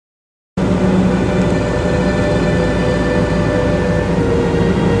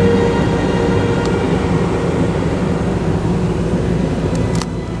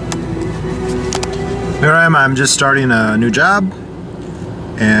time, I'm just starting a new job,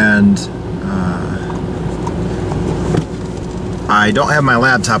 and I don't have my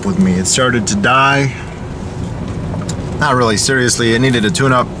laptop with me. It started to die. Not really seriously, it needed a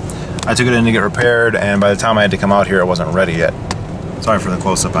tune-up. I took it in to get repaired, and by the time I had to come out here, it wasn't ready yet. Sorry for the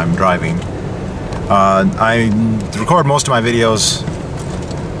close-up, I'm driving. I record most of my videos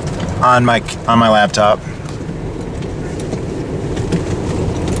on my laptop.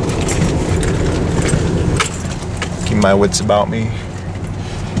 Keep my wits about me.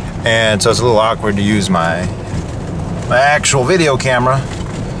 And so it's a little awkward to use my actual video camera,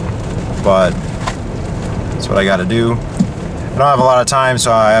 but that's what I gotta do. I don't have a lot of time,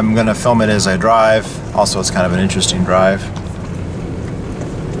 so I'm gonna film it as I drive. Also, it's kind of an interesting drive.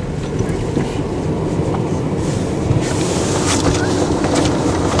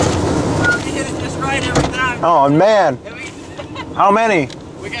 You hit it just right every time. Oh man, how many?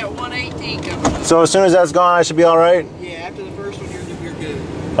 We got 118 coming up. So as soon as that's gone, I should be all right? Yeah, after the first one, you're good.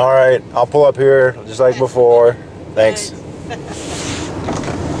 All right, I'll pull up here just like before. Thanks.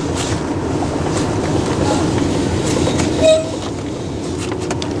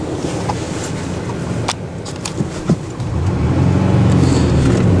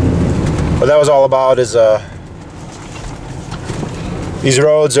 What that was all about is these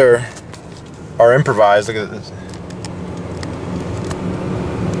roads are improvised. Look at this.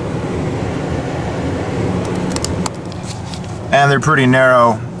 And they're pretty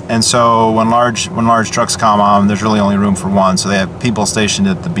narrow, and so when large trucks come on, there's really only room for one. So they have people stationed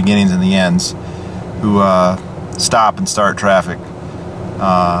at the beginnings and the ends who stop and start traffic.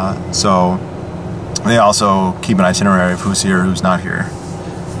 So they also keep an itinerary of who's here, who's not here.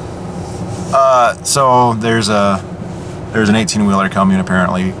 So there's an 18-wheeler coming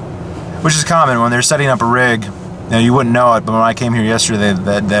apparently, which is common when they're setting up a rig. Now you wouldn't know it, but when I came here yesterday,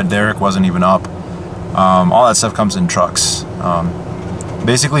 that derrick wasn't even up. All that stuff comes in trucks.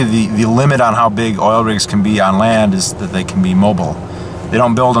 Basically, the limit on how big oil rigs can be on land is that they can be mobile. They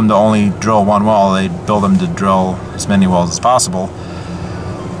don't build them to only drill one well, they build them to drill as many wells as possible.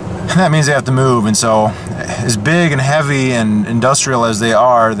 And that means they have to move, and so as big and heavy and industrial as they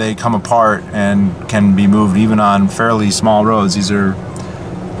are, they come apart and can be moved even on fairly small roads. They're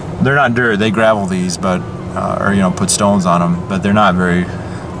not dirt, they gravel these, but or put stones on them, but they're not very,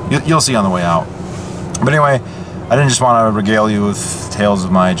 you'll see on the way out. But anyway, I didn't just want to regale you with tales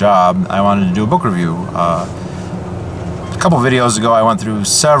of my job. I wanted to do a book review. A couple videos ago, I went through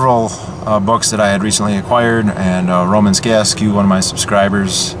several books that I had recently acquired, and Roman Skascu, one of my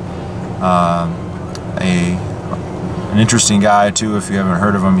subscribers, an interesting guy too, if you haven't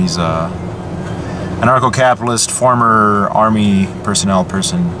heard of him. He's a anarcho-capitalist, former army personnel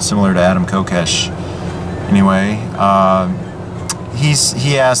person, similar to Adam Kokesh. Anyway,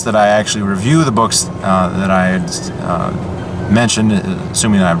 he asked that I actually review the books that I had mentioned,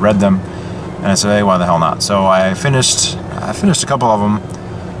 assuming that I've read them, and I said, hey, why the hell not? So I finished a couple of them,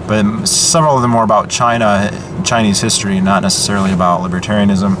 but several of them were about Chinese history, not necessarily about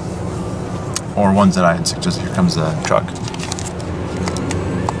libertarianism, or ones that I had suggested. Here comes the truck.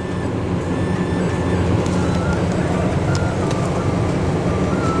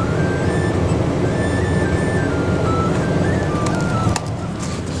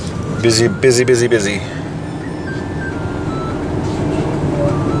 Busy, busy, busy, busy.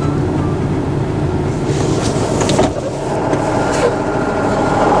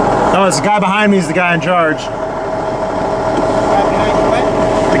 No, it's the guy behind me is the guy in charge.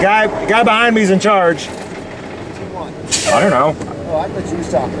 The guy behind me is in charge. I don't know. Oh, I thought you was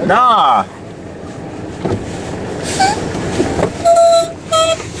talking. Nah.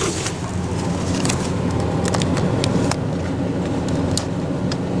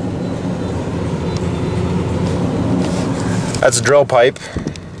 That's a drill pipe.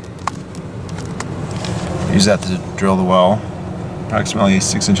 Use that to drill the well. Approximately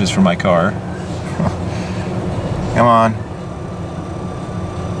 6 inches from my car. Come on.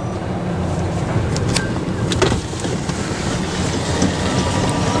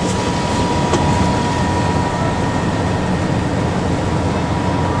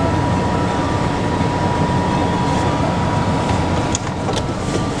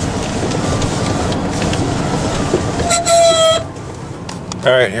 All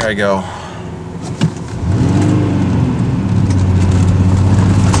right, here I go.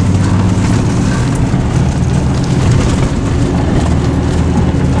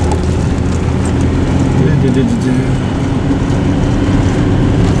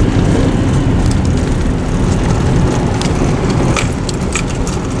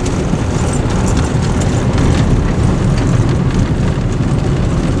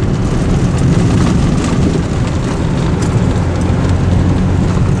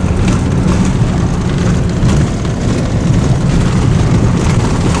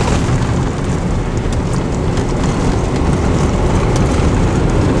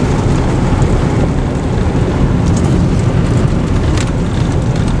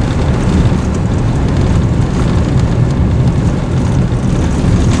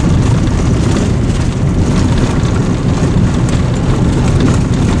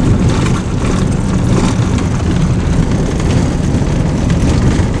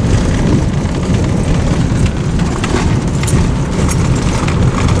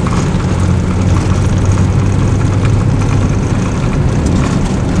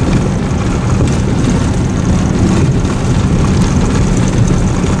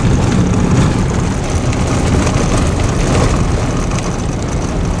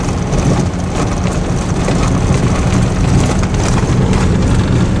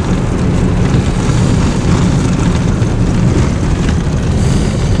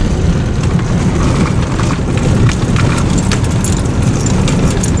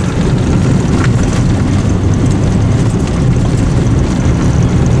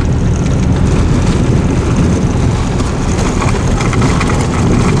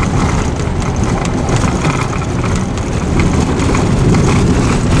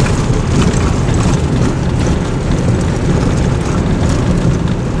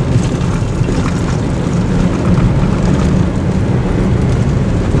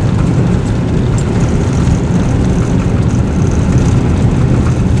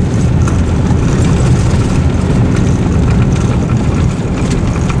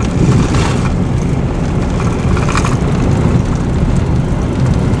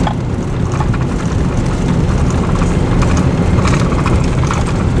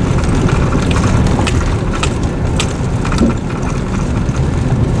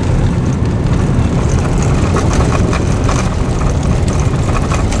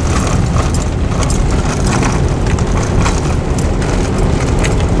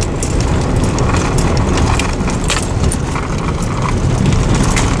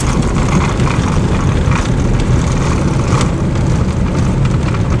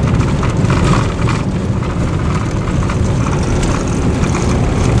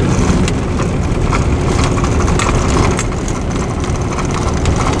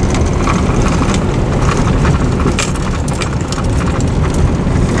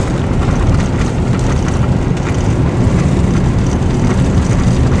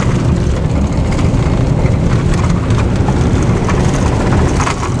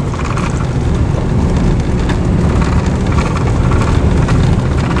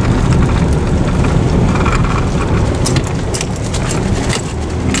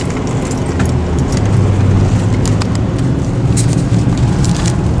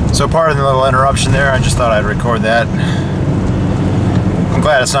 So pardon the little interruption there, I just thought I'd record that. I'm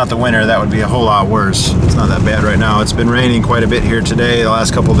glad it's not the winter, that would be a whole lot worse. It's not that bad right now. It's been raining quite a bit here today, the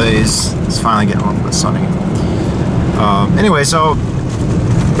last couple days. It's finally getting a little bit sunny. Anyway, so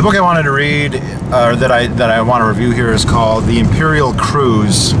the book I wanted to read, or that I want to review here, is called The Imperial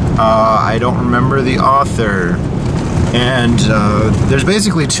Cruise. I don't remember the author. And there's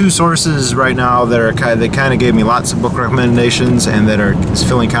basically two sources right now that kind of gave me lots of book recommendations and that is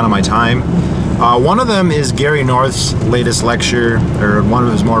filling kind of my time. One of them is Gary North's latest lecture, or one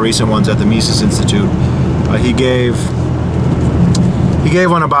of his more recent ones at the Mises Institute. He gave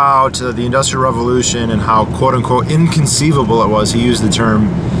one about the Industrial Revolution and how quote-unquote inconceivable it was. He used the term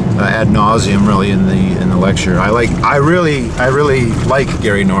ad nauseum really in the lecture. I really like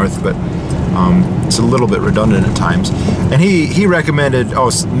Gary North, but it's a little bit redundant at times. And he recommended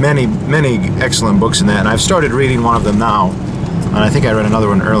many excellent books in that, and I've started reading one of them now, and I think I read another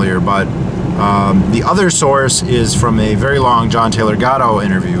one earlier. But the other source is from a very long John Taylor Gatto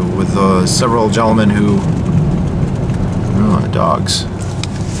interview with several gentlemen who dogs.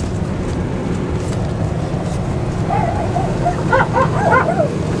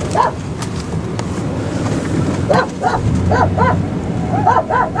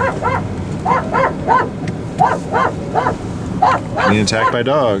 Being attacked by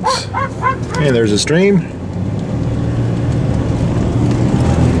dogs. Hey, there's a stream.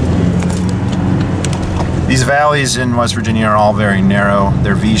 These valleys in West Virginia are all very narrow.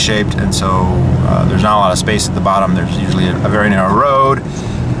 They're V-shaped, and so there's not a lot of space at the bottom. There's usually a very narrow road,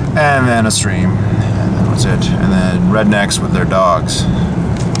 and then a stream, and then that's it. And then rednecks with their dogs.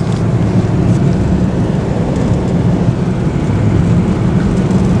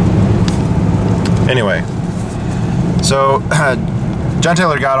 Anyway, so John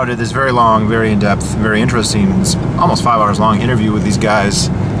Taylor Gatto did this very long, very in-depth, very interesting, almost 5 hours long interview with these guys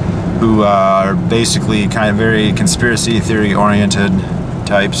who are basically kind of very conspiracy theory oriented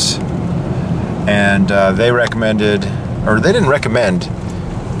types. And they recommended, or they didn't recommend,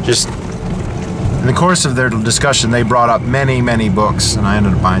 just in the course of their discussion they brought up many books, and I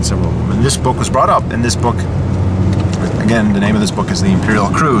ended up buying several of them. And this book was brought up, and this book, again, the name of this book is The Imperial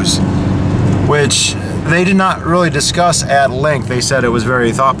Cruise, which they did not really discuss at length. They said it was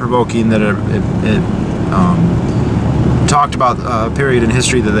very thought-provoking, that it talked about a period in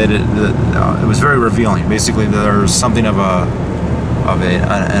history that it was very revealing. Basically, there was something of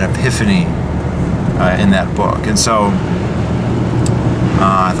an epiphany in that book. And so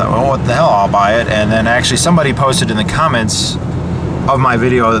I thought, well, what the hell, I'll buy it. And then actually somebody posted in the comments of my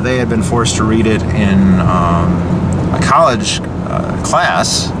video that they had been forced to read it in a college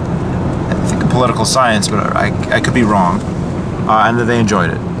class, I think political science, but I could be wrong, and that they enjoyed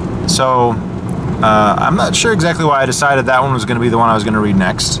it. So I'm not sure exactly why I decided that one was going to be the one I was going to read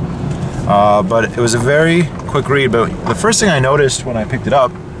next, but it was a very quick read. But the first thing I noticed when I picked it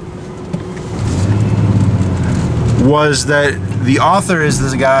up was that the author is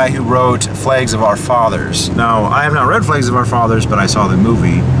this guy who wrote Flags of Our Fathers. Now, I have not read Flags of Our Fathers, but I saw the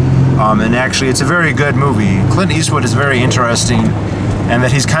movie, and actually it's a very good movie. Clint Eastwood is very interesting, and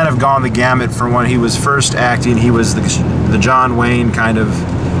that he's kind of gone the gamut. For when he was first acting, he was the John Wayne kind of,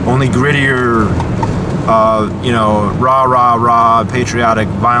 only grittier, you know, rah, patriotic,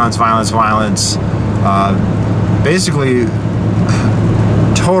 violence, basically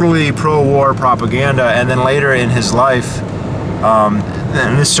totally pro-war propaganda. And then later in his life,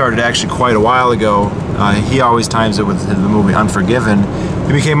 and this started actually quite a while ago, he always times it with the movie Unforgiven,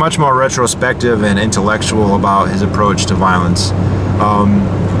 he became much more retrospective and intellectual about his approach to violence.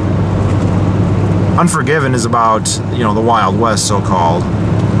 Unforgiven is about, you know, the Wild West, so-called,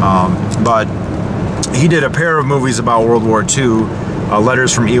 but he did a pair of movies about World War II,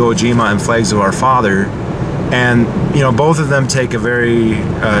 Letters from Iwo Jima and Flags of Our Father, and, you know, both of them take a very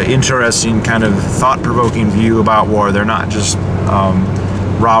interesting, kind of thought-provoking view about war. They're not just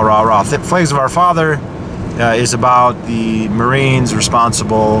rah. Flags of Our Father is about the Marines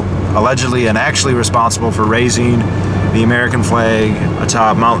responsible, allegedly and actually responsible, for raising the American flag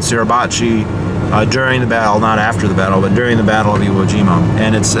atop Mount Suribachi during the battle, not after the battle, but during the Battle of Iwo Jima.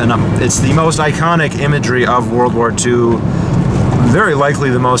 And it's the most iconic imagery of World War II, very likely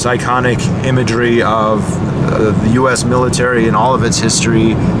the most iconic imagery of the U.S. military in all of its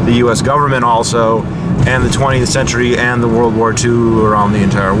history, the U.S. government also, and the 20th century and the World War II around the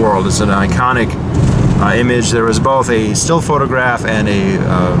entire world. It's an iconic image. There was both a still photograph and a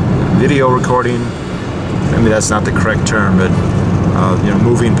video recording. Maybe that's not the correct term, but you know,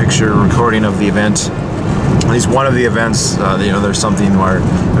 moving picture recording of the event. At least one of the events, you know, there's something where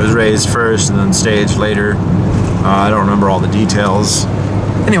it was raised first and then staged later. I don't remember all the details.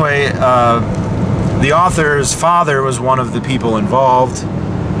 Anyway, the author's father was one of the people involved,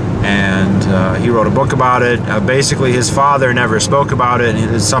 and he wrote a book about it. Basically, his father never spoke about it.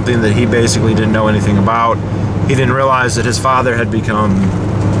 It's something that he basically didn't know anything about. He didn't realize that his father had become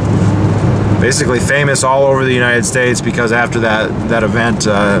basically famous all over the United States because after that event,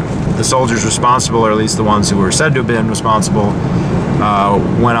 the soldiers responsible, or at least the ones who were said to have been responsible,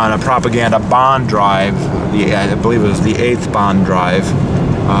 went on a propaganda bond drive. I believe it was the 8th bond drive,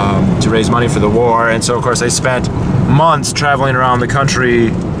 to raise money for the war. And so, of course, they spent months traveling around the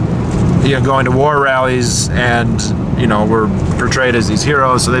country, going to war rallies, and were portrayed as these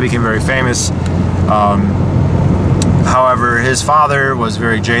heroes. So they became very famous. However, his father was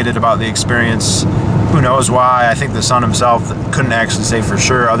very jaded about the experience. Who knows why? I think the son himself couldn't actually say for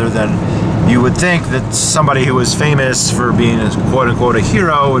sure, other than you would think that somebody who was famous for being a quote-unquote a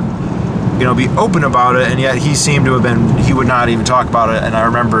hero would be open about it, and yet he seemed to have been, he would not even talk about it. And I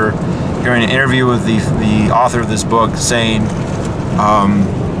remember hearing an interview with the author of this book saying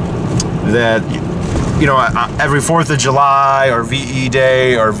that every 4th of July or VE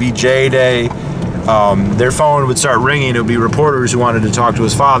Day or VJ Day, their phone would start ringing. It would be reporters who wanted to talk to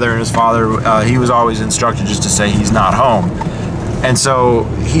his father, and his father, he was always instructed just to say he's not home. And so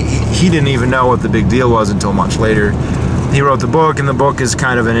he didn't even know what the big deal was until much later. He wrote the book, and the book is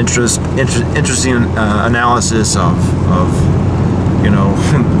kind of an interesting analysis of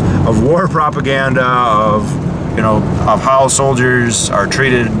of war propaganda, of how soldiers are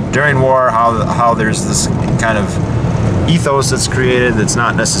treated during war, how there's this kind of ethos that's created that's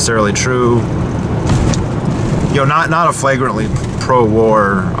not necessarily true. Not a flagrantly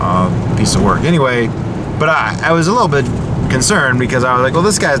pro-war piece of work. Anyway, but I was a little bit concerned because I was like, well,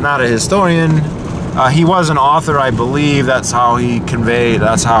 this guy's not a historian. He was an author, I believe. That's how he conveyed.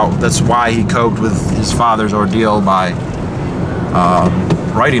 That's why he coped with his father's ordeal by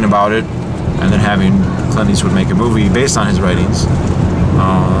writing about it, and then having Clint Eastwood make a movie based on his writings.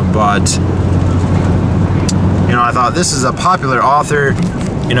 But I thought, this is a popular author.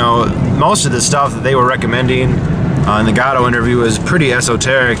 Most of the stuff that they were recommending in the Gatto interview is pretty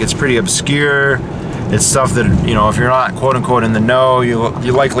esoteric. It's pretty obscure. It's stuff that, if you're not quote-unquote in the know,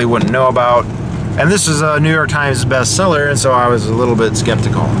 you likely wouldn't know about. And this is a New York Times bestseller, and so I was a little bit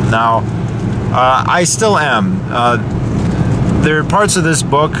skeptical. Now, I still am. There are parts of this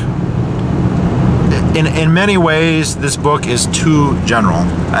book, in many ways, this book is too general.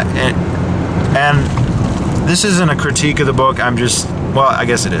 And this isn't a critique of the book. Well, I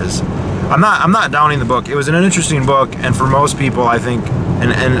guess it is. I'm not downing the book. It was an interesting book, and for most people, I think,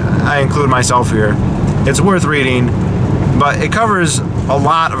 and I include myself here, it's worth reading, but it covers a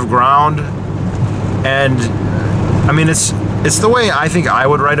lot of ground. And I mean, it's the way I think I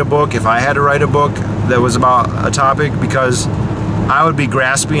would write a book if I had to write a book that was about a topic, because I would be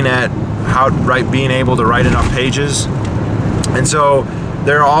grasping at being able to write enough pages. And so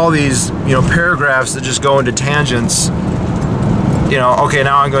there are all these paragraphs that just go into tangents. Okay,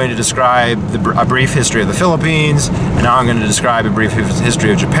 now I'm going to describe a brief history of the Philippines, and now I'm going to describe a brief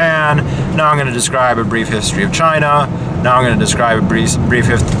history of Japan, now I'm going to describe a brief history of China, now I'm going to describe a brief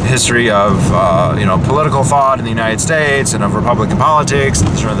history of political thought in the United States and of Republican politics at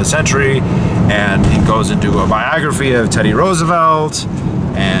the turn of the century, and he goes into a biography of Teddy Roosevelt,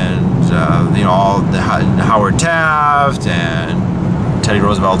 and all Howard Taft, and Teddy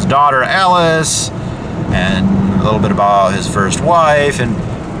Roosevelt's daughter Alice, and a little bit about his first wife. And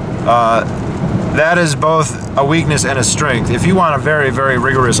that is both a weakness and a strength. If you want a very, very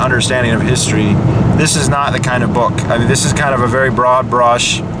rigorous understanding of history, this is not the kind of book. I mean, this is kind of a very broad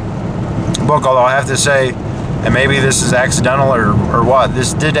brush book, although I have to say, and maybe this is accidental or what,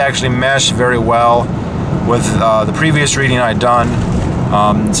 this did actually mesh very well with the previous reading I'd done.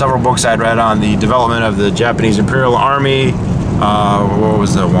 Several books I'd read on the development of the Japanese Imperial Army. What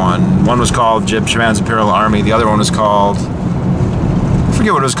was the one? One was called Japan's Imperial Army. The other one was called, I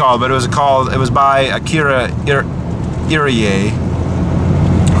forget what it was called, but it was by Akira Irie,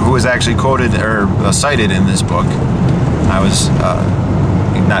 who was actually quoted or cited in this book. I was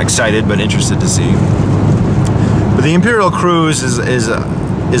not excited, but interested to see. But the Imperial Cruise is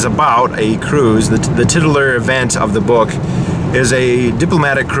about a cruise. The titular event of the book is a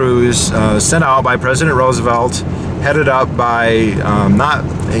diplomatic cruise sent out by President Roosevelt, headed up by,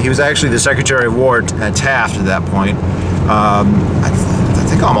 he was actually the Secretary of War at Taft at that point. I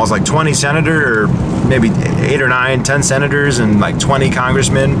think almost like 20 senators, or maybe 8 or 9, 10 senators, and like 20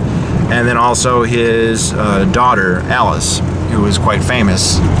 congressmen, and then also his daughter, Alice, who was quite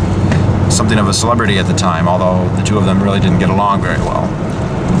famous, something of a celebrity at the time, although the two of them really didn't get along very well.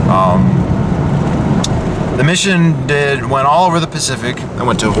 The mission went all over the Pacific. It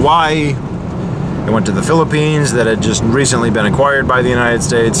went to Hawaii. It went to the Philippines that had just recently been acquired by the United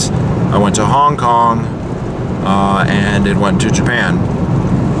States. I went to Hong Kong, and it went to Japan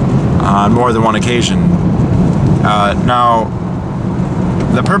on more than one occasion. Now,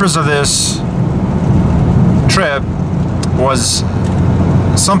 the purpose of this trip was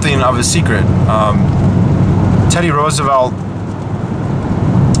something of a secret. Teddy Roosevelt,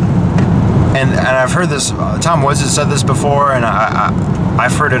 and I've heard this, Tom Woods has said this before, and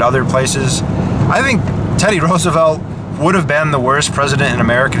I've heard it other places. I think Teddy Roosevelt would have been the worst president in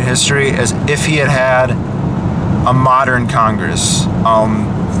American history as if he had had a modern Congress.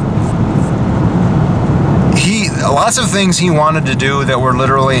 Lots of things he wanted to do that were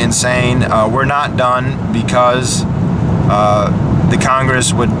literally insane were not done because the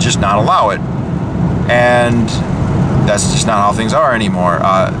Congress would just not allow it. And that's just not how things are anymore.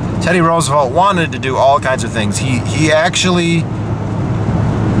 Teddy Roosevelt wanted to do all kinds of things. He actually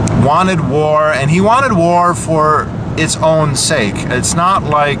wanted war, and he wanted war for its own sake. It's not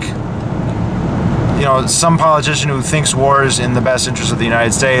like, you know, some politician who thinks war is in the best interest of the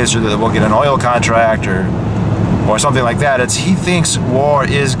United States, or that we'll get an oil contract or something like that. He thinks war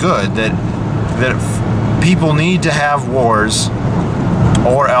is good, that people need to have wars,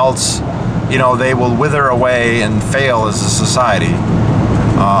 or else, you know, they will wither away and fail as a society.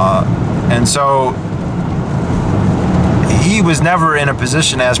 And so he was never in a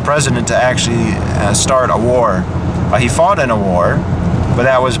position as president to actually start a war. He fought in a war, but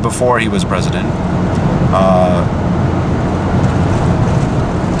that was before he was president.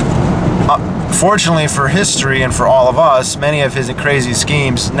 Fortunately for history and for all of us, many of his crazy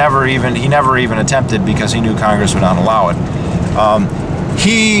schemes he never even attempted because he knew Congress would not allow it.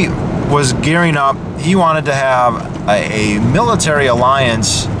 He was gearing up. He wanted to have a military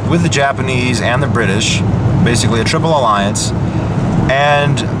alliance with the Japanese and the British, basically a triple alliance.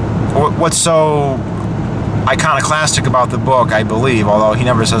 And what's so iconoclastic about the book, I believe, although he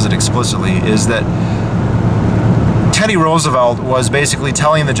never says it explicitly, is that Teddy Roosevelt was basically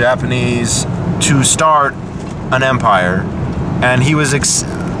telling the Japanese to start an empire, and he was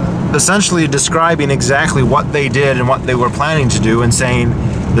essentially describing exactly what they did and what they were planning to do, and saying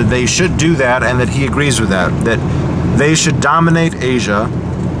that they should do that, and that he agrees with that they should dominate Asia,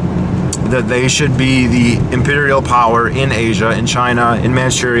 that they should be the imperial power in Asia, in China, in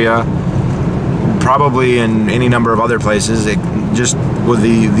Manchuria, probably in any number of other places, just with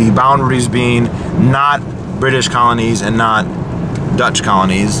the boundaries being not British colonies and not Dutch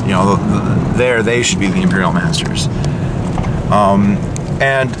colonies. You know, there they should be the imperial masters.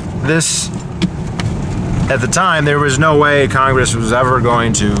 And this, at the time, there was no way Congress was ever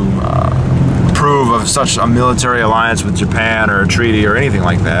going to approve of such a military alliance with Japan or a treaty or anything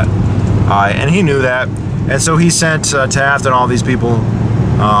like that. And he knew that, and so he sent Taft and all these people,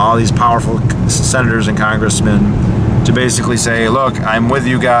 all these powerful senators and congressmen, to basically say, look, I'm with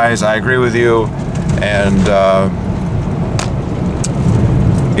you guys, I agree with you, and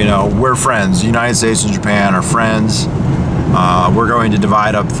you know, we're friends. The United States and Japan are friends. We're going to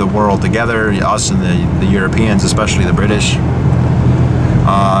divide up the world together, us and the Europeans, especially the British.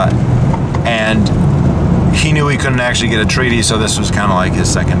 And he knew he couldn't actually get a treaty, so this was kind of like his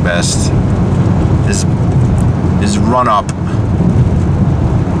second best, his run-up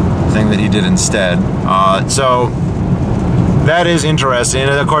thing that he did instead. So that is interesting.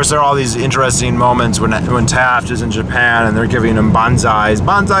 And of course, there are all these interesting moments when Taft is in Japan and they're giving him banzais,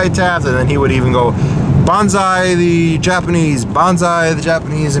 banzai Taft, and then he would even go, banzai the Japanese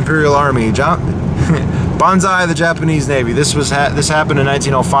Imperial Army, banzai the Japanese Navy. This happened in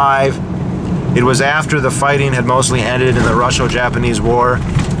 1905. It was after the fighting had mostly ended in the Russo-Japanese War,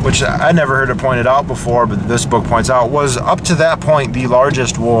 which I never heard it pointed out before, but this book points out was up to that point the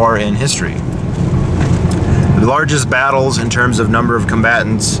largest war in history. The largest battles in terms of number of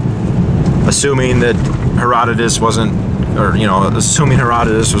combatants, assuming that Herodotus wasn't, or, you know, assuming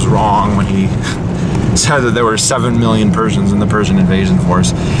Herodotus was wrong when he said that there were 7 million Persians in the Persian invasion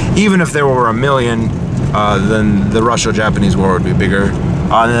force. Even if there were 1 million, then the Russo-Japanese War would be bigger.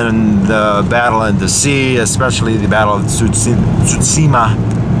 And then the battle in the sea, especially the battle of Tsushima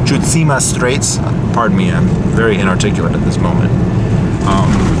Straits, pardon me, I'm very inarticulate at this moment,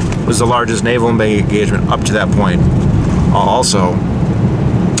 was the largest naval engagement up to that point. Also,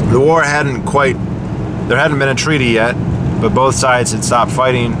 the war hadn't been a treaty yet, but both sides had stopped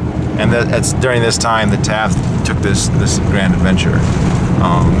fighting, and it's during this time that Taft took this grand adventure.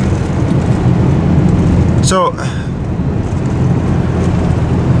 So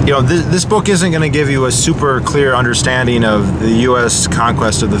you know, this book isn't going to give you a super clear understanding of the U.S.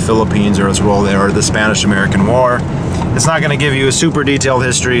 conquest of the Philippines or its role there, or the Spanish-American War. It's not going to give you a super detailed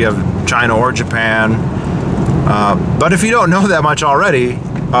history of China or Japan. But if you don't know that much already,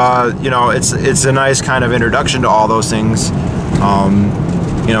 you know, it's a nice kind of introduction to all those things.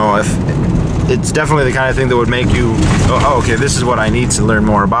 You know, if it's definitely the kind of thing that would make you, oh, okay, this is what I need to learn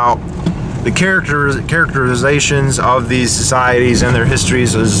more about. The characterizations of these societies and their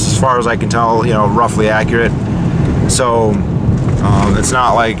histories is, as far as I can tell, you know, roughly accurate. So it's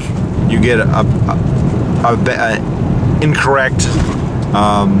not like you get a incorrect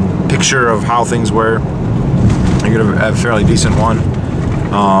picture of how things were. You get a fairly decent one.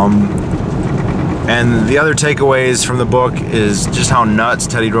 And the other takeaways from the book is just how nuts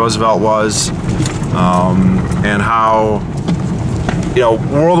Teddy Roosevelt was, and how, you know,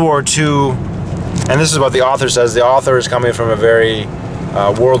 World War II, and this is what the author says. The author is coming from a very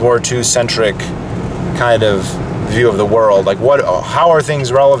World War II centric kind of view of the world. Like, how are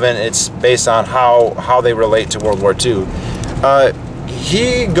things relevant? It's based on how they relate to World War II.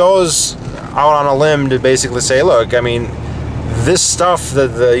 He goes out on a limb to basically say, look, I mean, this stuff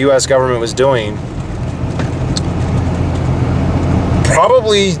that the U.S. government was doing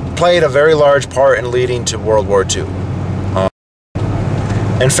probably played a very large part in leading to World War II.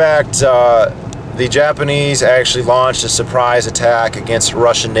 In fact, the Japanese actually launched a surprise attack against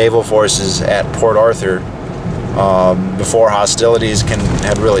Russian naval forces at Port Arthur before hostilities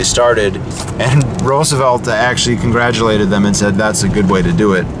had really started, and Roosevelt actually congratulated them and said that's a good way to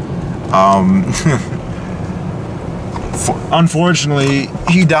do it. Unfortunately,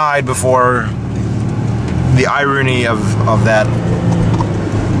 he died before the irony of that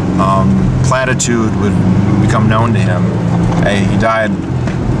platitude would become known to him. He died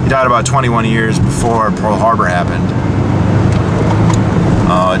about 21 years before Pearl Harbor happened.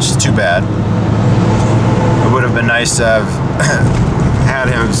 It's just too bad. It would have been nice to have had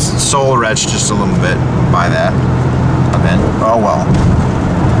his soul wretched just a little bit by that event. Oh well.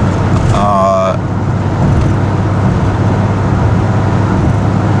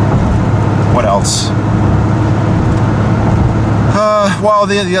 What else? Well,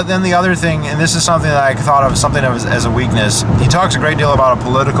 then the other thing, and this is something that I thought of as a weakness, he talks a great deal about a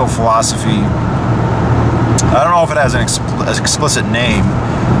political philosophy. I don't know if it has an explicit name,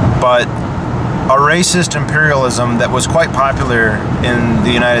 but a racist imperialism that was quite popular in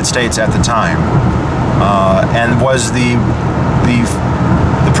the United States at the time, and was the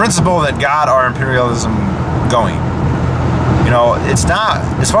principle that got our imperialism going. You know, it's not,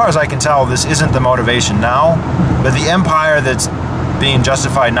 as far as I can tell, this isn't the motivation now, but the empire that's being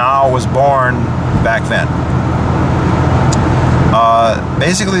justified now was born back then.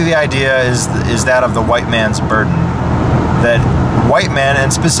 Basically, the idea is that of the white man's burden. That white men,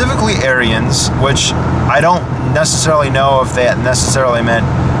 and specifically Aryans, which I don't necessarily know if that necessarily meant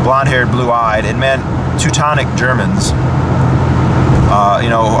blonde-haired, blue-eyed, it meant Teutonic Germans. You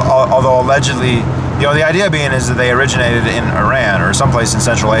know, although allegedly, you know, the idea being is that they originated in Iran or someplace in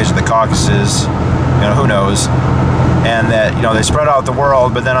Central Asia, the Caucasus, you know, who knows, and that, you know, they spread out the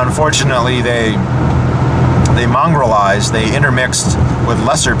world, but then unfortunately they mongrelized, they intermixed with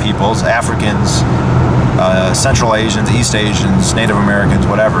lesser peoples, Africans, Central Asians, East Asians, Native Americans,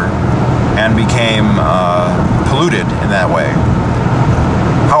 whatever, and became polluted in that way.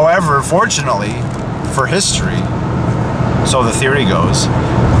 However, fortunately for history, so the theory goes,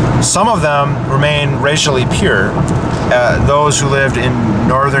 some of them remain racially pure, those who lived in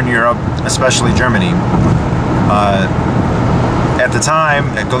Northern Europe, especially Germany. At the time,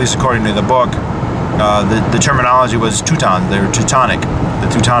 at least according to the book, the terminology was Teuton. They were Teutonic, the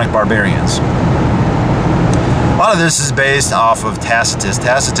Teutonic barbarians. A lot of this is based off of Tacitus.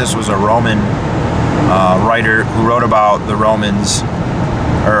 Tacitus was a Roman writer who wrote about the Romans,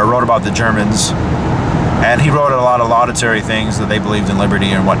 or wrote about the Germans, and he wrote a lot of laudatory things that they believed in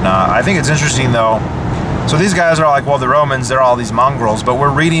liberty and whatnot. I think it's interesting though. So these guys are like, well, the Romans, they're all these mongrels, but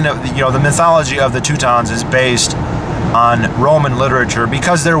we're reading, you know, the mythology of the Teutons is based on Roman literature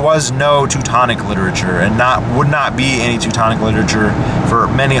because there was no Teutonic literature, and would not be any Teutonic literature for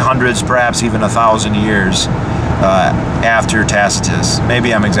many hundreds, perhaps even 1,000 years after Tacitus.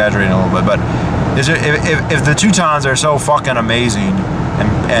 Maybe I'm exaggerating a little bit, but if the Teutons are so fucking amazing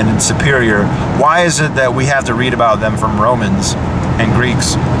and superior, why is it that we have to read about them from Romans and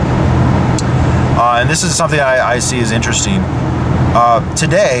Greeks? And this is something I see as interesting.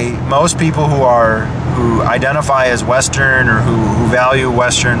 Today, most people who identify as Western or who value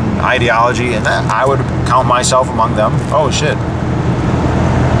Western ideology, and that I would count myself among them. Oh shit.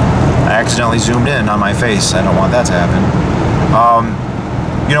 I accidentally zoomed in on my face. I don't want that to happen.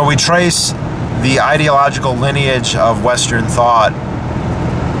 you know, we trace the ideological lineage of Western thought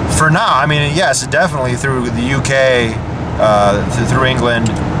for now. I mean, yes, definitely through the UK, through England,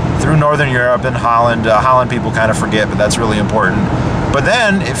 through Northern Europe and Holland. Holland people kind of forget, but that's really important. But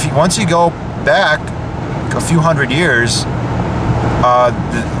then, once you go back a few hundred years,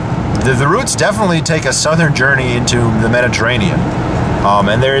 the roots definitely take a southern journey into the Mediterranean.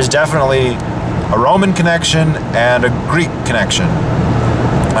 And there is definitely a Roman connection and a Greek connection,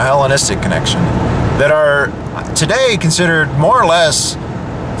 a Hellenistic connection, that are today considered more or less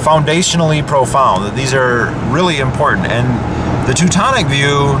foundationally profound, that these are really important. And the Teutonic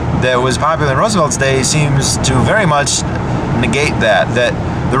view that was popular in Roosevelt's day seems to very much negate that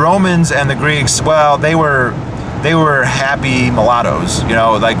the Romans and the Greeks, well, they were happy mulattoes, you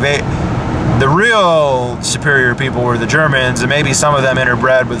know, like the real superior people were the Germans, and maybe some of them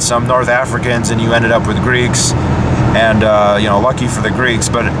interbred with some North Africans, and you ended up with Greeks, and you know, lucky for the Greeks.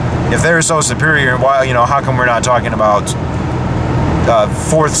 But if they're so superior, why, you know, how come we're not talking about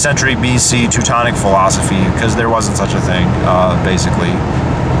 4th century BC Teutonic philosophy? Because there wasn't such a thing, basically.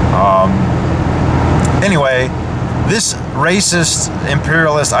 Anyway, this racist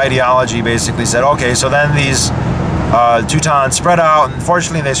imperialist ideology basically said, okay, so then these Teutons spread out, and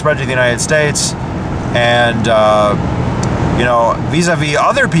fortunately they spread to the United States, and you know, vis-a-vis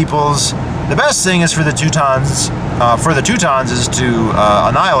other peoples, the best thing is for the Teutons is to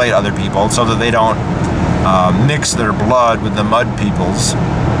annihilate other people so that they don't mix their blood with the mud peoples.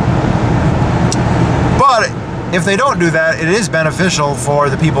 But if they don't do that, it is beneficial for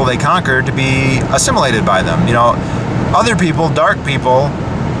the people they conquer to be assimilated by them. You know, other people, dark people,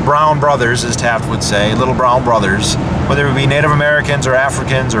 brown brothers, as Taft would say, little brown brothers, whether it be Native Americans or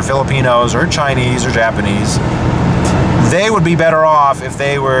Africans or Filipinos or Chinese or Japanese, they would be better off if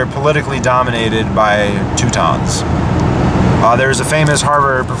they were politically dominated by Teutons. There's a famous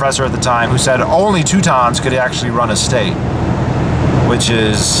Harvard professor at the time who said only Teutons could actually run a state, which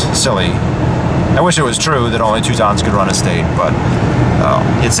is silly. I wish it was true that only Teutons could run a state, but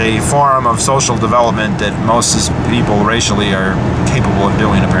it's a form of social development that most people racially are capable of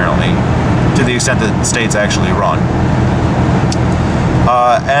doing, apparently, to the extent that states actually run.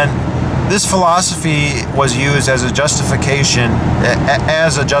 And this philosophy was used as a justification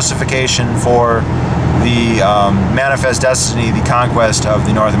for the manifest destiny, the conquest of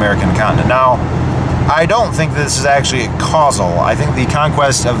the North American continent. Now, I don't think this is actually causal. I think the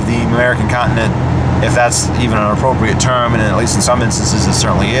conquest of the American continent, if that's even an appropriate term, and at least in some instances it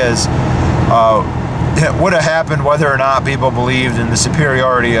certainly is, it would have happened whether or not people believed in the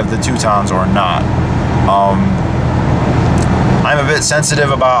superiority of the Teutons or not. I'm a bit sensitive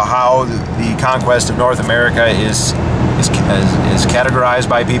about how the conquest of North America is categorized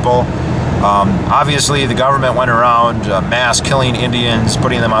by people. Obviously, the government went around mass killing Indians,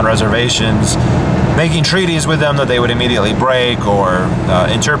 putting them on reservations, making treaties with them that they would immediately break or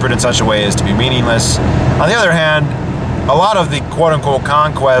interpret in such a way as to be meaningless. On the other hand, a lot of the quote-unquote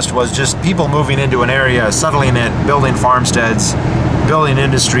conquest was just people moving into an area, settling it, building farmsteads, building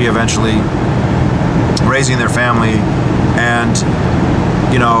industry eventually, raising their family, and,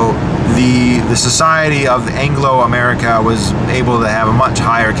 you know, the society of Anglo-America was able to have a much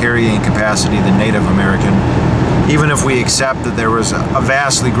higher carrying capacity than Native American. Even if we accept that there was a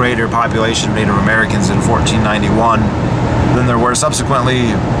vastly greater population of Native Americans in 1491 than there were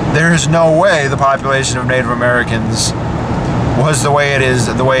subsequently, there is no way the population of Native Americans was the way it is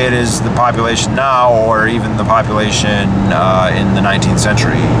the population now, or even the population in the 19th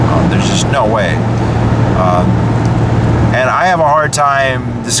century. There's just no way. And I have a hard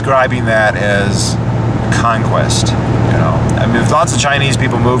time describing that as conquest. You know, I mean, if lots of Chinese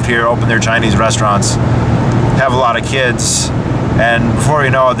people moved here, opened their Chinese restaurants, have a lot of kids, and before you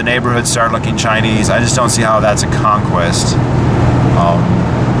know it, the neighborhoods start looking Chinese, I just don't see how that's a conquest.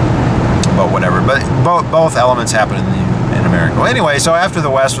 But whatever. But both elements happen in America. Well, anyway, so after the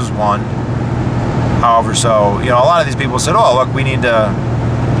West was won, however, so, you know, a lot of these people said, oh, look, we need to,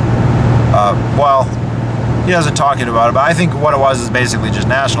 well, he doesn't talk about it, but I think what it was is basically just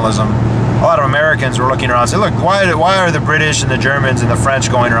nationalism. A lot of Americans were looking around and said, look, why are the British and the Germans and the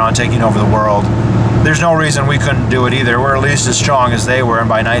French going around taking over the world? There's no reason we couldn't do it either. We're at least as strong as they were, and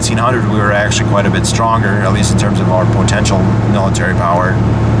by 1900 we were actually quite a bit stronger, at least in terms of our potential military power.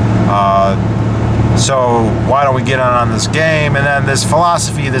 So why don't we get on this game? And then this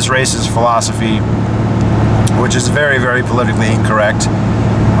philosophy, this racist philosophy, which is very, very politically incorrect,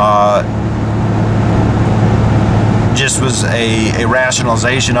 just was a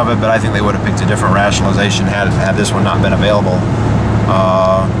rationalization of it, but I think they would have picked a different rationalization had this one not been available.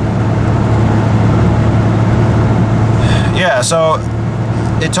 Yeah, so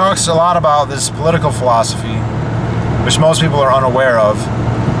it talks a lot about this political philosophy, which most people are unaware of.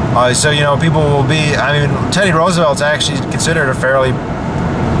 So, you know, people will be, I mean, Teddy Roosevelt's actually considered a fairly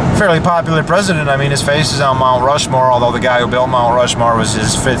popular president. I mean, his face is on Mount Rushmore, although the guy who built Mount Rushmore was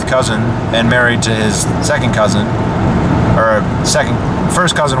his 5th cousin and married to his 2nd cousin, or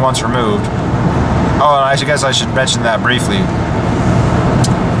first cousin once removed. Oh, and I guess I should mention that briefly.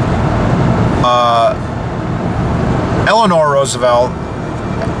 Eleanor Roosevelt,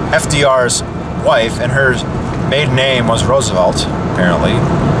 FDR's wife, and her maiden name was Roosevelt, apparently,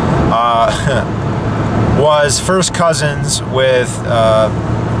 was first cousins with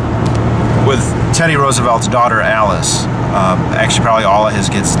Teddy Roosevelt's daughter Alice. Actually, probably all of his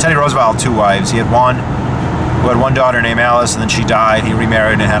kids. Teddy Roosevelt had 2 wives. He had one who had one daughter named Alice, and then she died. He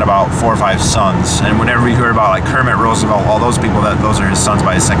remarried and had about 4 or 5 sons. And whenever you hear about like Kermit Roosevelt, all those people, those are his sons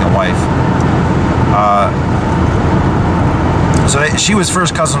by his 2nd wife. So she was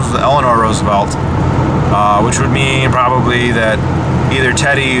first cousins with Eleanor Roosevelt, which would mean probably that either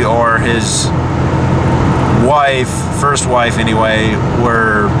Teddy or his wife, first wife anyway,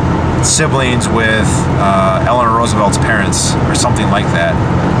 were siblings with Eleanor Roosevelt's parents or something like that.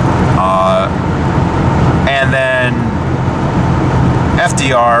 And then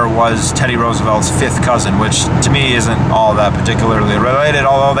FDR was Teddy Roosevelt's 5th cousin, which to me isn't all that particularly related,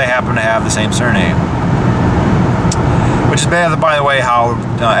 although they happen to have the same surname. Which is, by the way, how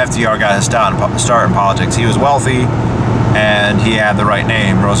FDR got his start in politics. He was wealthy, and he had the right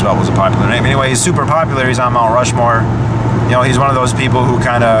name. Roosevelt was a popular name. Anyway, he's super popular. He's on Mount Rushmore. You know, he's one of those people who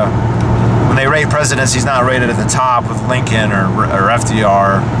kind of, when they rate presidents, he's not rated at the top with Lincoln or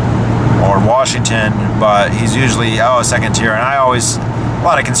FDR or Washington, but he's usually, 2nd tier. And a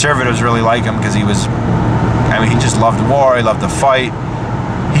lot of conservatives really like him because he just loved war. He loved to fight.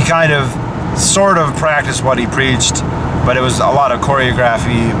 He kind of, sort of practiced what he preached, but it was a lot of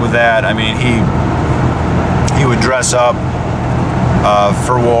choreography with that. I mean, he would dress up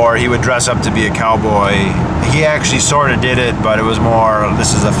for war. He would dress up to be a cowboy. He actually sort of did it, but it was more,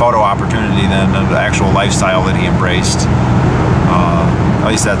 this is a photo opportunity than an actual lifestyle that he embraced. At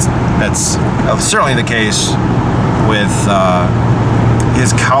least that's certainly the case with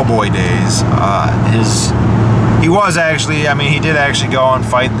his cowboy days. He was actually, I mean, he did actually go and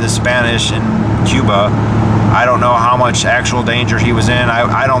fight the Spanish in Cuba. I don't know how much actual danger he was in.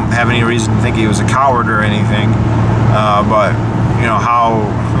 I don't have any reason to think he was a coward or anything. But, you know, how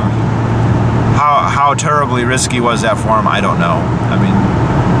terribly risky was that for him, I don't know. I mean,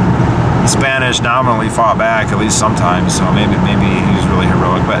 the Spanish nominally fought back, at least sometimes, so maybe he was really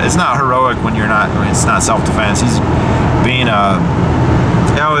heroic. But it's not heroic when you're not, I mean, it's not self-defense. He's being a,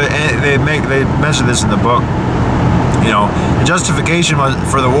 you know, they mention this in the book. You know, the justification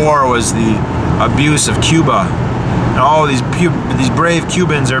for the war was the abuse of Cuba, and all of these brave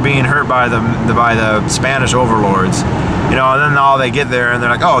Cubans are being hurt by the Spanish overlords. You know, and then all they get there and they're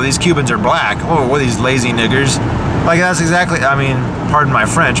like, oh, these Cubans are black. Oh, what are these lazy niggers? Like, that's exactly, I mean, pardon my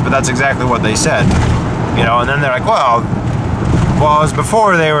French, but that's exactly what they said. You know, and then they're like, well, it was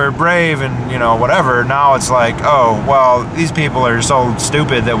before they were brave and, you know, whatever. Now it's like, oh, well, these people are so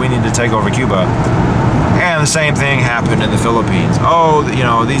stupid that we need to take over Cuba. And the same thing happened in the Philippines. Oh, you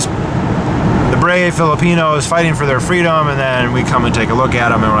know, the brave Filipinos fighting for their freedom, and then we come and take a look at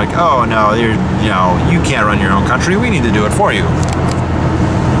them and we're like, oh no, you can't run your own country. We need to do it for you.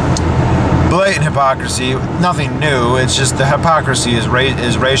 Blatant hypocrisy, nothing new. It's just the hypocrisy is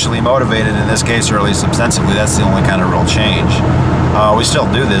racially motivated in this case, or at least ostensibly. That's the only kind of real change. We still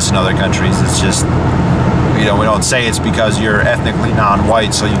do this in other countries. It's just, you know, we don't say it's because you're ethnically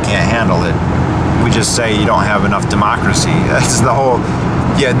non-white, so you can't handle it. We just say you don't have enough democracy. That's the whole,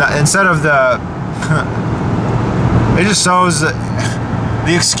 instead of the, it just shows that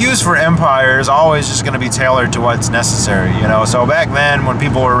the excuse for empire is always just going to be tailored to what's necessary, you know. So back then, when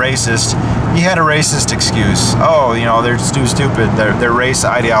people were racist, you had a racist excuse. Oh, you know, they're too stupid. Their race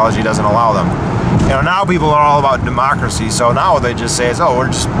ideology doesn't allow them. You know, now people are all about democracy. So now what they just say is, oh, we're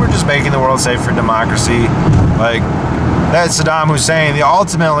just making the world safe for democracy. Like, that's Saddam Hussein.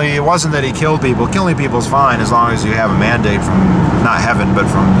 Ultimately, it wasn't that he killed people. Killing people is fine as long as you have a mandate from, not heaven, but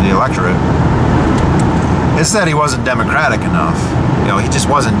from the electorate. It's that he wasn't democratic enough. You know, he just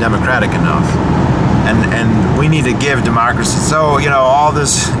wasn't democratic enough. And we need to give democracy. So, you know, all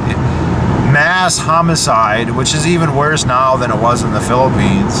this mass homicide, which is even worse now than it was in the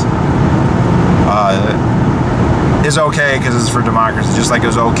Philippines, is okay because it's for democracy, just like it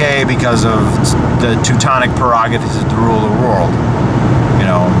was okay because of the Teutonic prerogatives to rule the world. You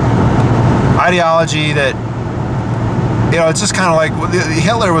know, ideology that, you know, it's just kind of like,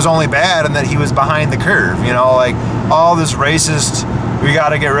 Hitler was only bad in that he was behind the curve, you know, like all this racist We got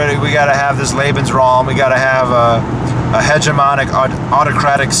to get rid of. We got to have this Lebensraum. We got to have a hegemonic,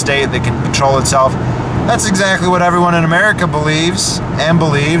 autocratic state that can control itself. That's exactly what everyone in America believes and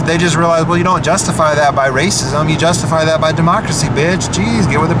believed. They just realized, well, you don't justify that by racism. You justify that by democracy, bitch. Jeez,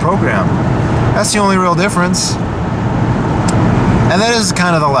 get with the program. That's the only real difference. And that is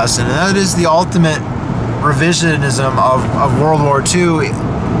kind of the lesson. And that is the ultimate revisionism of World War II,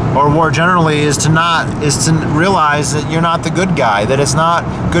 or war generally, is to realize that you're not the good guy, that it's not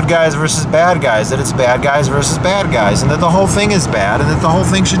good guys versus bad guys, that it's bad guys versus bad guys, and that the whole thing is bad, and that the whole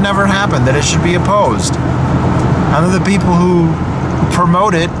thing should never happen, that it should be opposed. And that the people who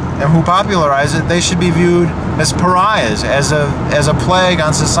promote it and who popularize it, they should be viewed as pariahs, as a plague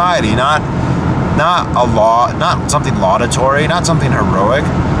on society, not something laudatory, not something heroic,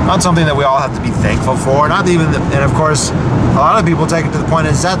 not something that we all have to be thankful for, not even, and of course, a lot of people take it to the point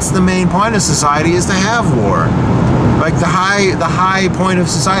is that's the main point of society, is to have war. Like the high point of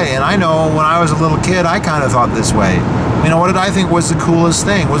society. And I know when I was a little kid, I kind of thought this way. You know, what did I think was the coolest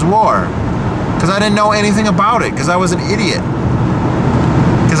thing? Was war. Because I didn't know anything about it, because I was an idiot.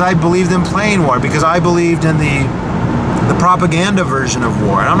 Because I believed in plain war, because I believed in the propaganda version of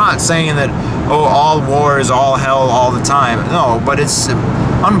war. And I'm not saying that, oh, all war is all hell all the time. No, but it's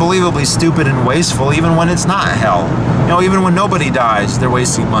unbelievably stupid and wasteful even when it's not hell. You know, even when nobody dies, they're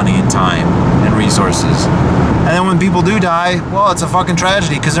wasting money and time and resources. And then when people do die, well, it's a fucking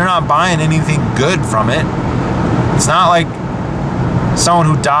tragedy because they're not buying anything good from it. It's not like someone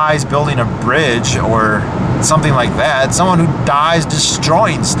who dies building a bridge or something like that. It's someone who dies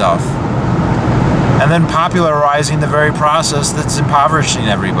destroying stuff and then popularizing the very process that's impoverishing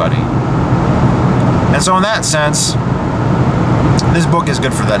everybody. And so in that sense, this book is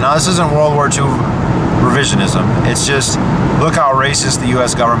good for that. Now, this isn't World War II revisionism. It's just, look how racist the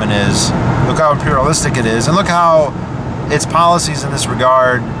U.S. government is, look how imperialistic it is, and look how its policies in this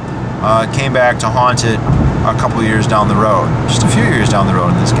regard came back to haunt it a couple years down the road. Just a few years down the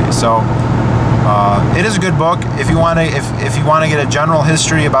road in this case. So, it is a good book. If you want to get a general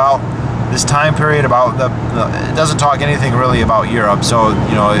history about this time period, about it doesn't talk anything really about Europe, so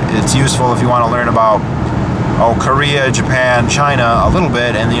you know it's useful if you want to learn about Korea, Japan, China a little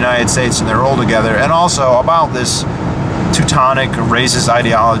bit, and the United States and their role together, and also about this Teutonic racist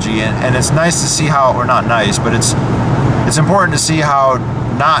ideology. And it's nice to see how, or not nice, but it's important to see how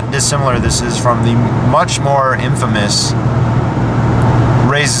not dissimilar this is from the much more infamous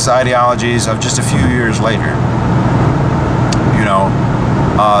racist ideologies of just a few years later. You know,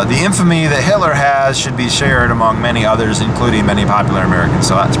 the infamy that Hitler has should be shared among many others, including many popular Americans.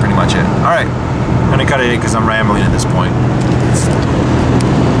 So that's pretty much it. All right, I'm going to cut it because I'm rambling at this point.